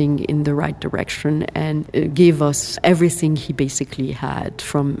 pointing in the right direction, and gave us everything he basically had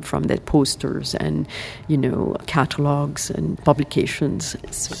from that posters and, catalogs and publications.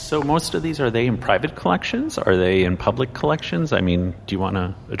 So most of these, are they in private collections? Are they in public collections? I mean, do you want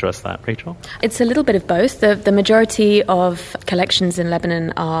to address that, Rachel? It's a little bit of both. The majority of collections in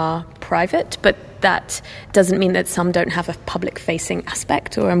Lebanon are private, but that doesn't mean that some don't have a public-facing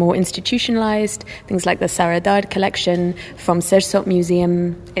aspect or are more institutionalized. Things like the Saradar collection from Sersot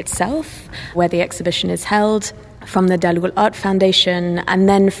Museum itself, where the exhibition is held, from the Dalwul Art Foundation, and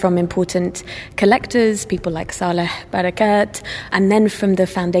then from important collectors, people like Saleh Barakat, and then from the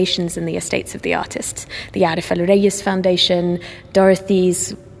foundations and the estates of the artists. The Arif Al-Reyes Foundation,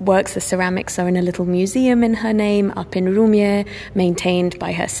 Dorothy's works, the ceramics, are in a little museum in her name up in Roumieh, maintained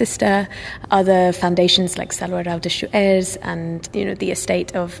by her sister. Other foundations like Salwa Rawda Shu'airs and, the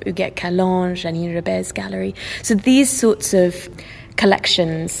estate of Huguette Calon, Janine Reber's gallery. So these sorts of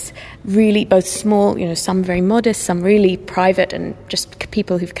collections, really both small, some very modest, some really private and just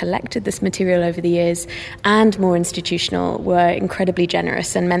people who've collected this material over the years, and more institutional, were incredibly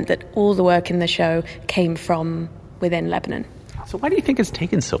generous and meant that all the work in the show came from within Lebanon. So why do you think it's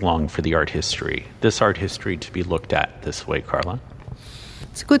taken so long for this art history to be looked at this way, Carla?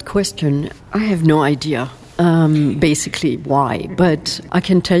 It's a good question. I have no idea, basically, why. But I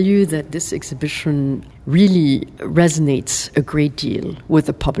can tell you that this exhibition really resonates a great deal with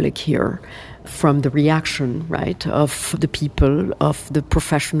the public here, from the reaction, right, of the people, of the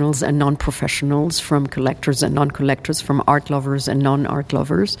professionals and non-professionals, from collectors and non-collectors, from art lovers and non-art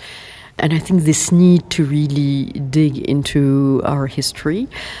lovers. And I think this need to really dig into our history.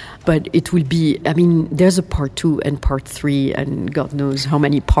 But it will be, there's a part 2 and part 3, and God knows how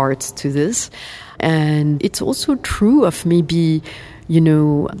many parts to this. And it's also true of maybe,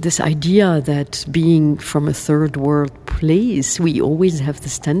 this idea that being from a third world place, we always have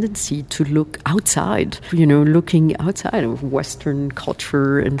this tendency to look outside, looking outside of Western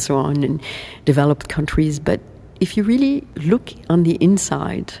culture and so on in developed countries. But if you really look on the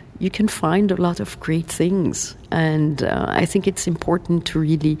inside, you can find a lot of great things. And I think it's important to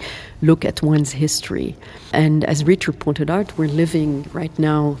really look at one's history. And as Richard pointed out, we're living right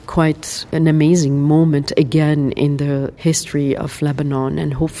now quite an amazing moment again in the history of Lebanon.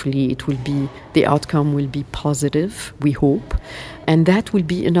 And hopefully the outcome will be positive, we hope. And that will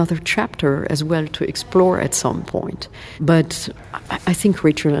be another chapter as well to explore at some point. But I think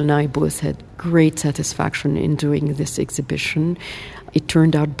Rachel and I both had great satisfaction in doing this exhibition. It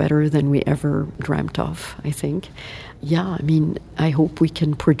turned out better than we ever dreamt of, I think. Yeah, I mean, I hope we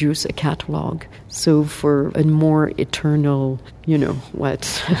can produce a catalog. So for a more eternal,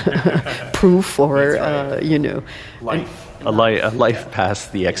 proof or, life. A life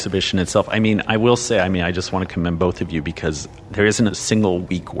past the exhibition itself. I mean, I will say, I just want to commend both of you because there isn't a single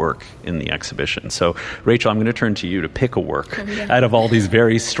weak work in the exhibition. So, Rachel, I'm going to turn to you to pick a work out of all these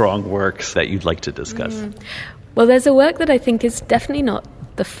very strong works that you'd like to discuss. Well, there's a work that I think is definitely not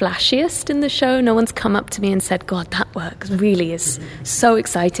the flashiest in the show. No one's come up to me and said, God, that work really is so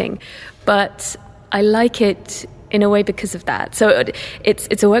exciting. But I like it in a way because of that. So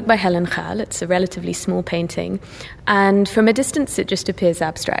it's a work by Helen Khal. It's a relatively small painting. And from a distance, it just appears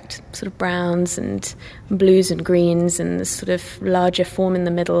abstract, sort of browns and blues and greens and this sort of larger form in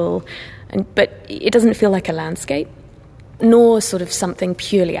the middle. But it doesn't feel like a landscape, nor sort of something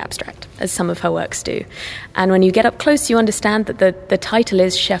purely abstract, as some of her works do. And when you get up close, you understand that the title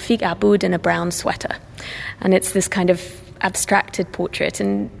is Shafiq Aboud in a brown sweater. And it's this kind of abstracted portrait.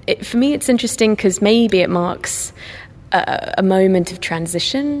 And for me, it's interesting because maybe it marks a moment of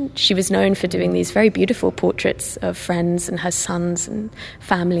transition. She was known for doing these very beautiful portraits of friends and her sons and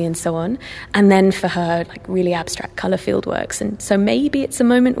family and so on. And then for her, like, really abstract colour field works. And so maybe it's a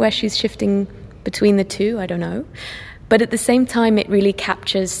moment where she's shifting between the two, I don't know. But at the same time, it really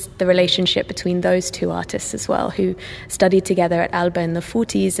captures the relationship between those two artists as well, who studied together at Alba in the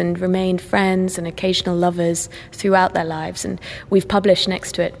 40s and remained friends and occasional lovers throughout their lives. And we've published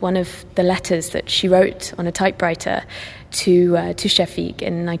next to it one of the letters that she wrote on a typewriter to Shafiq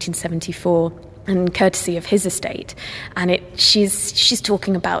in 1974. And courtesy of his estate. And she's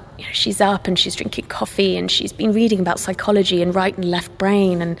talking about, she's up and she's drinking coffee and she's been reading about psychology and right and left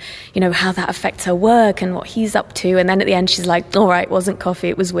brain and, how that affects her work and what he's up to. And then at the end, she's like, all right, it wasn't coffee,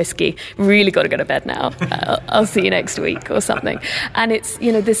 it was whiskey. Really got to go to bed now. I'll see you next week or something. And it's,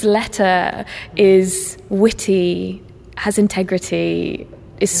 this letter is witty, has integrity,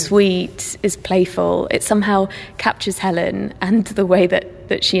 is sweet, is playful. It somehow captures Helen and the way that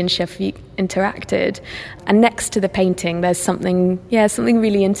she and Shafiq interacted. And next to the painting, there's something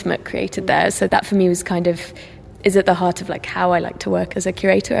really intimate created there. So that for me was kind of, is at the heart of like how I like to work as a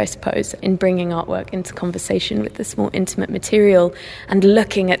curator, I suppose, in bringing artwork into conversation with this more intimate material and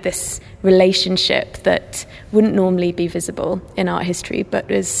looking at this relationship that wouldn't normally be visible in art history, but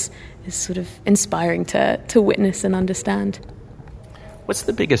is sort of inspiring to witness and understand. What's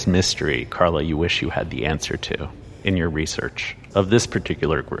the biggest mystery, Carla, you wish you had the answer to in your research of this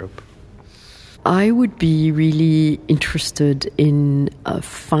particular group? I would be really interested in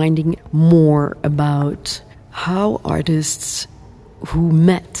finding more about how artists who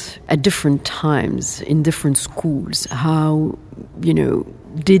met at different times in different schools, how,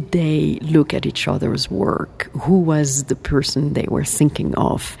 did they look at each other's work? Who was the person they were thinking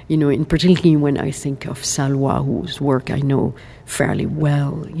of? In particularly when I think of Salwa, whose work I know fairly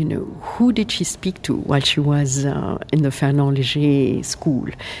well, who did she speak to while she was in the Fernand Léger school?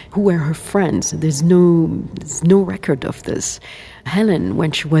 Who were her friends? There's no record of this. Helen,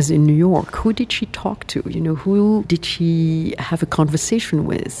 when she was in New York, who did she talk to? Who did she have a conversation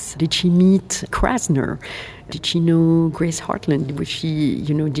with? Did she meet Krasner? Did she know Grace Hartland? Was she,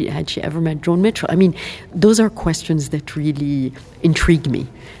 had she ever met Joan Mitchell? I mean, those are questions that really intrigue me.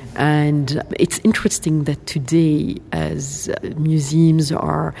 And it's interesting that today, as museums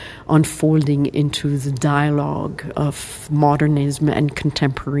are unfolding into the dialogue of modernism and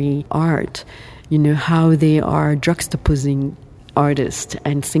contemporary art, how they are juxtaposing artists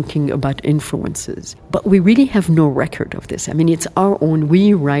and thinking about influences. But we really have no record of this. I mean, it's our own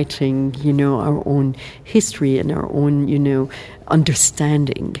rewriting, our own history and our own,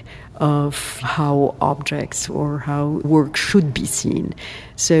 understanding of how objects or how work should be seen.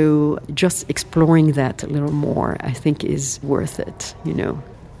 So just exploring that a little more, I think, is worth it,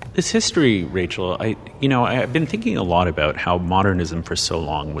 This history, Rachel, I've been thinking a lot about how modernism for so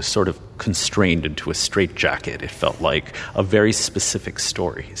long was sort of constrained into a straitjacket, it felt like, of very specific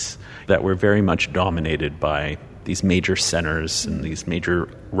stories that were very much dominated by these major centers and these major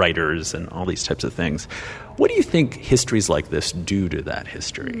writers and all these types of things. What do you think histories like this do to that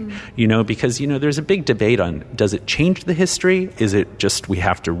history? Because, there's a big debate on, does it change the history? Is it just we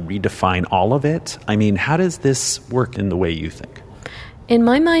have to redefine all of it? I mean, how does this work in the way you think? In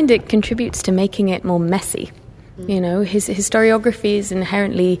my mind, it contributes to making it more messy. His historiography is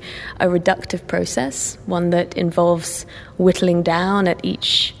inherently a reductive process, one that involves whittling down at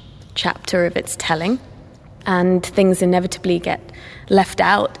each chapter of its telling, and things inevitably get left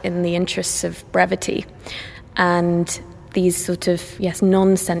out in the interests of brevity. And these sort of,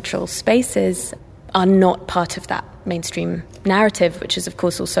 non-central spaces are not part of that mainstream narrative, which is, of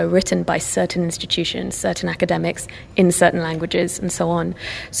course, also written by certain institutions, certain academics, in certain languages, and so on.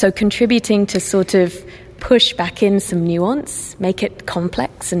 So contributing to sort of push back in some nuance, make it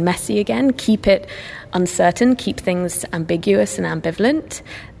complex and messy again, keep it uncertain, keep things ambiguous and ambivalent,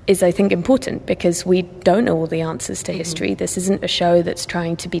 is, I think, important, because we don't know all the answers to history. This isn't a show that's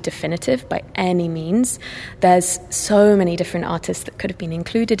trying to be definitive by any means. There's so many different artists that could have been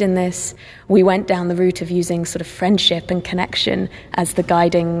included in this. We went down the route of using sort of friendship and connection as the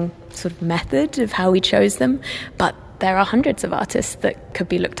guiding sort of method of how we chose them, but there are hundreds of artists that could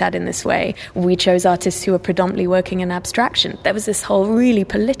be looked at in this way. We chose artists who are predominantly working in abstraction. There was this whole really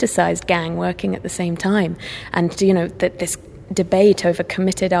politicized gang working at the same time, and that this debate over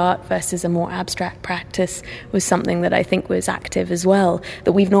committed art versus a more abstract practice was something that I think was active as well,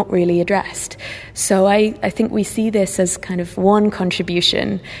 that we've not really addressed. So I think we see this as kind of one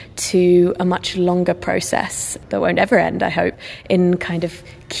contribution to a much longer process that won't ever end, I hope, in kind of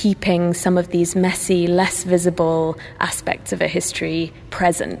keeping some of these messy, less visible aspects of a history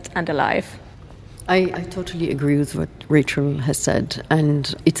present and alive. I totally agree with what Rachel has said,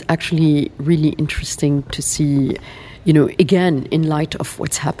 and it's actually really interesting to see, again, in light of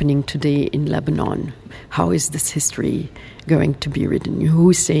what's happening today in Lebanon, how is this history going to be written?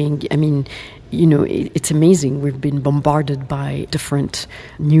 Who's saying, it's amazing. We've been bombarded by different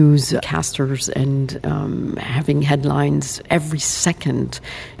newscasters and having headlines every second,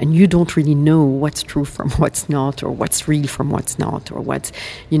 and you don't really know what's true from what's not, or what's real from what's not, or what's,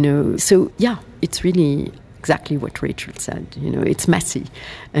 So, yeah, it's really exactly what Rachel said. It's messy.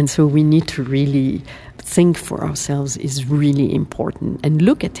 And so we need to really think for ourselves is really important and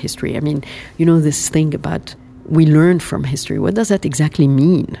look at history. This thing about we learn from history. What does that exactly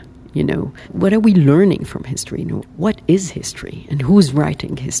mean? What are we learning from history? What is history and who's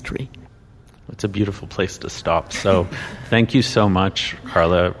writing history? It's a beautiful place to stop. So thank you so much,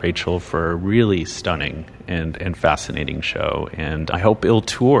 Carla, Rachel, for a really stunning and fascinating show. And I hope it'll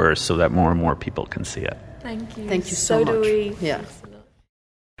tour so that more and more people can see it. Thank you. Thank you so much. Do we. Yeah.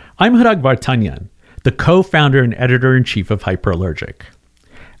 I'm Hrag Vartanyan, the co-founder and editor-in-chief of Hyperallergic.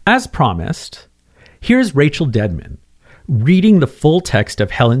 As promised, here's Rachel Dedman reading the full text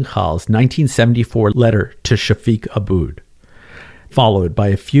of Helen Khal's 1974 letter to Shafiq Abood, followed by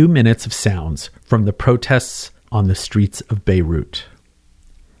a few minutes of sounds from the protests on the streets of Beirut.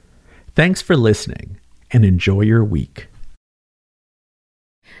 Thanks for listening, and enjoy your week.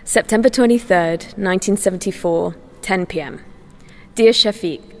 September 23rd, 1974, 10 p.m. Dear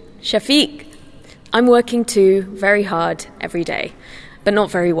Shafiq, I'm working too, very hard, every day, but not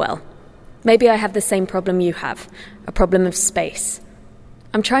very well. Maybe I have the same problem you have, a problem of space.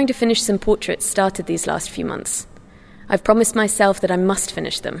 I'm trying to finish some portraits started these last few months. I've promised myself that I must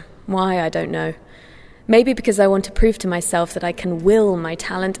finish them. Why, I don't know. Maybe because I want to prove to myself that I can will my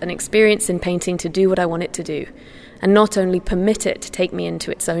talent and experience in painting to do what I want it to do, and not only permit it to take me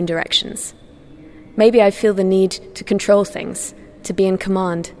into its own directions. Maybe I feel the need to control things, to be in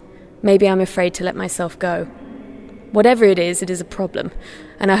command. Maybe I'm afraid to let myself go. Whatever it is a problem,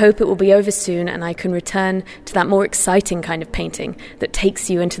 and I hope it will be over soon and I can return to that more exciting kind of painting that takes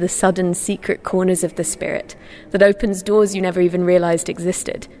you into the sudden secret corners of the spirit, that opens doors you never even realized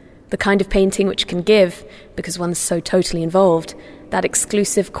existed, the kind of painting which can give, because one's so totally involved, that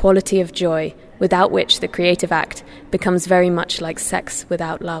exclusive quality of joy without which the creative act becomes very much like sex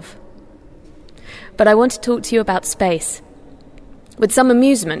without love. But I want to talk to you about space, with some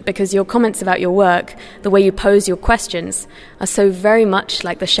amusement, because your comments about your work, the way you pose your questions, are so very much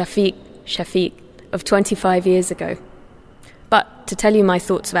like the Shafiq of 25 years ago. But to tell you my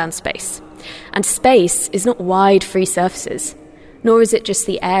thoughts around space. And space is not wide, free surfaces, nor is it just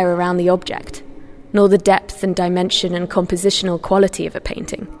the air around the object, nor the depth and dimension and compositional quality of a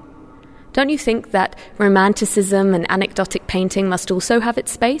painting. Don't you think that romanticism and anecdotic painting must also have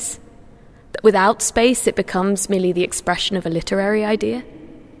its space? That without space, it becomes merely the expression of a literary idea?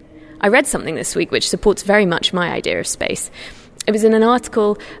 I read something this week which supports very much my idea of space. It was in an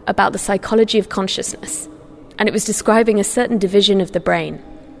article about the psychology of consciousness, and it was describing a certain division of the brain.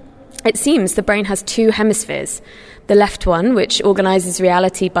 It seems the brain has two hemispheres. The left one, which organizes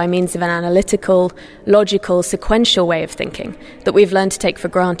reality by means of an analytical, logical, sequential way of thinking that we've learned to take for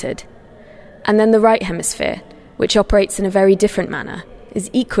granted. And then the right hemisphere, which operates in a very different manner, is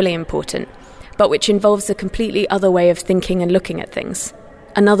equally important, but which involves a completely other way of thinking and looking at things,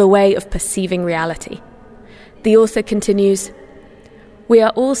 another way of perceiving reality. The author continues, "We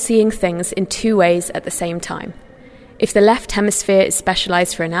are all seeing things in two ways at the same time. If the left hemisphere is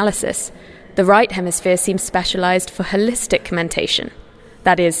specialized for analysis, the right hemisphere seems specialized for holistic mentation,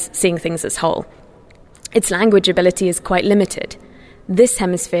 that is, seeing things as whole. Its language ability is quite limited. This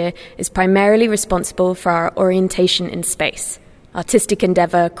hemisphere is primarily responsible for our orientation in space, artistic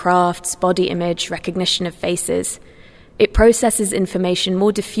endeavor, crafts, body image, recognition of faces. It processes information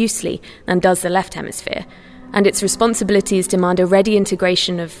more diffusely than does the left hemisphere, and its responsibilities demand a ready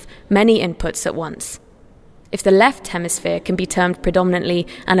integration of many inputs at once. If the left hemisphere can be termed predominantly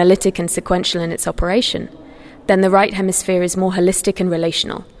analytic and sequential in its operation, then the right hemisphere is more holistic and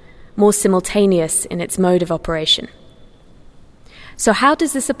relational, more simultaneous in its mode of operation. So how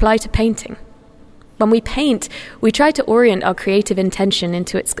does this apply to painting? When we paint, we try to orient our creative intention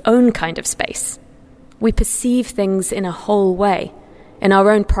into its own kind of space. We perceive things in a whole way, in our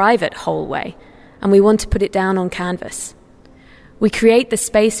own private whole way, and we want to put it down on canvas. We create the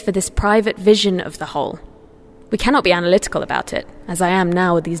space for this private vision of the whole. We cannot be analytical about it, as I am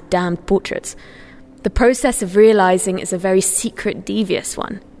now with these damned portraits. The process of realizing is a very secret, devious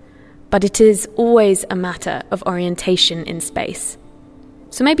one, but it is always a matter of orientation in space.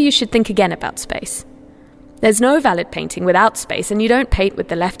 So maybe you should think again about space. There's no valid painting without space, and you don't paint with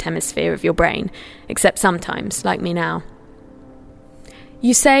the left hemisphere of your brain, except sometimes, like me now.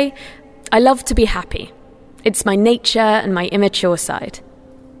 You say, I love to be happy. It's my nature and my immature side.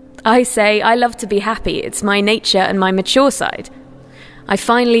 I say, I love to be happy. It's my nature and my mature side. I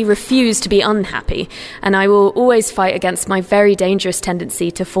finally refuse to be unhappy, and I will always fight against my very dangerous tendency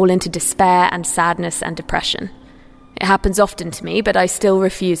to fall into despair and sadness and depression. It happens often to me, but I still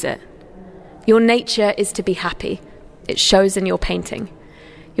refuse it. Your nature is to be happy. It shows in your painting.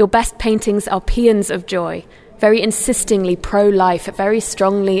 Your best paintings are paeans of joy, very insistingly pro-life, very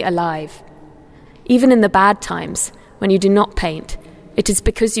strongly alive. Even in the bad times, when you do not paint, it is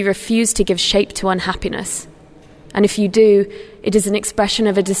because you refuse to give shape to unhappiness. And if you do, it is an expression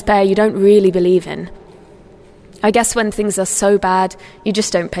of a despair you don't really believe in. I guess when things are so bad, you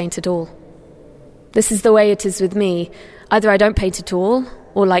just don't paint at all. This is the way it is with me. Either I don't paint at all,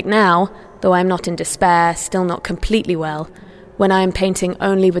 or like now, though I am not in despair, still not completely well, when I am painting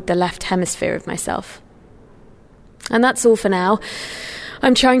only with the left hemisphere of myself. And that's all for now.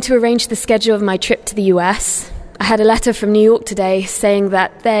 I'm trying to arrange the schedule of my trip to the US. I had a letter from New York today saying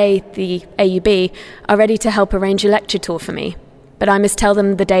that they, the AUB, are ready to help arrange a lecture tour for me, but I must tell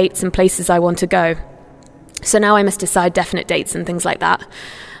them the dates and places I want to go. So now I must decide definite dates and things like that.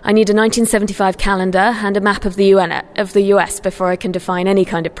 I need a 1975 calendar and a map of the US before I can define any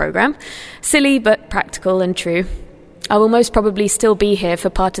kind of program. Silly, but practical and true. I will most probably still be here for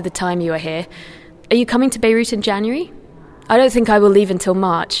part of the time you are here. Are you coming to Beirut in January? I don't think I will leave until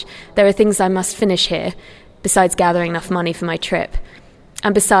March. There are things I must finish here, besides gathering enough money for my trip.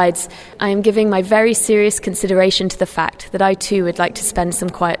 And besides, I am giving my very serious consideration to the fact that I too would like to spend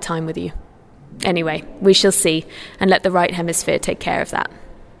some quiet time with you. Anyway, we shall see, and let the right hemisphere take care of that.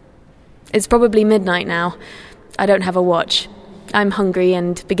 It's probably midnight now. I don't have a watch. I'm hungry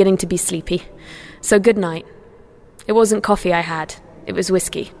and beginning to be sleepy. So good night. It wasn't coffee I had. It was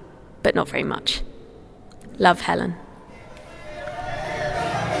whiskey, but not very much. Love, Helen.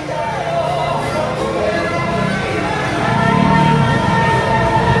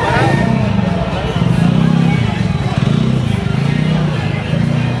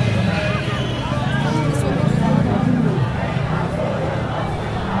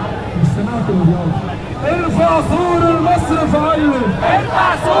 ارفع صور المصرف علم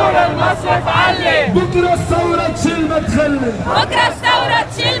ارفع صور المصرف علم بكره الثوره تشيل ما تخلي بكره الثوره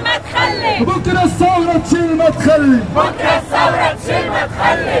تشيل ما تخلي بكره الثوره تشيل ما تخلي بكره الثوره تشيل ما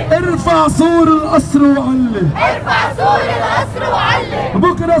تخلي ارفع صور القصر وعلم ارفع صور القصر وعلم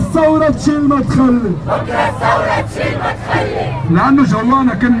بكره الثوره تشيل ما تخلي بكره الثوره تشيل ما تخلي لانه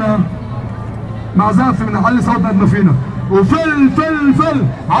جوانا كنا مع زعف بنعلي صوتنا قد ما فينا وفل فل فل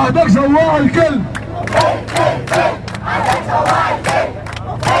عادك جواع الكل فل فل فل عادك جواع الكل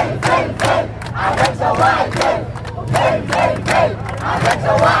فل فل فل عادك جواع الكل فل فل فل عادك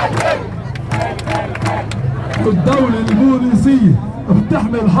جواع الكل والدولة البوليسية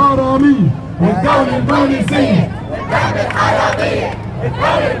بتحمي الحرامية والدولة البوليسية بتحمي الحرامية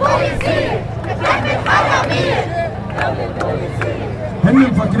الدولة البوليسية بتحمي الحرامية الدولة البوليسية هن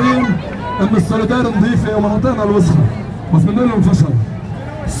مفكرين ان السوليدار نظيفة ومناطقنا الوسخة بس بنقول لهم فشل.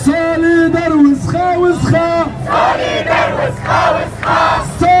 سوليدار وسخة وسخة سوليدار وسخة وسخة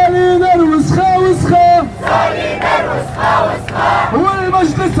سوليدار وسخة وسخة سوليدار وسخة وسخة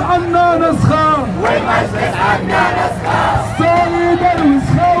والمجلس عنا نسخة والمجلس عنا نسخة سوليدار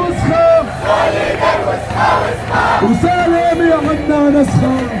وسخة وسخة سوليدار وسخة وسخة وسلامي عنا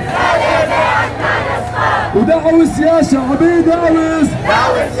نسخة سلامي عنا نسخة ودعوس يا شعبي دعوس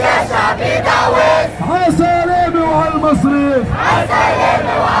دعوس يا شعبي المصرف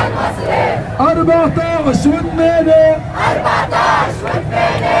 14 و8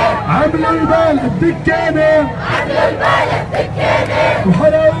 عملوا البلد دكانة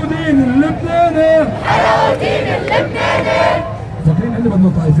وحرقوا دين اللبناني فاكرين اللي بدنا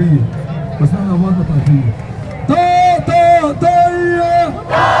طائفية بس نحن ما بدنا طائفية طائية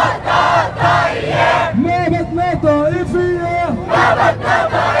ما بدنا طائفية ما بدنا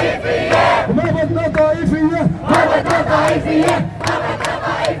طائفية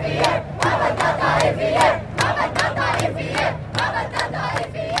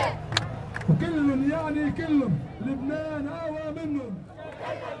وكلهم يعني كلهم لبنان أقوى منهم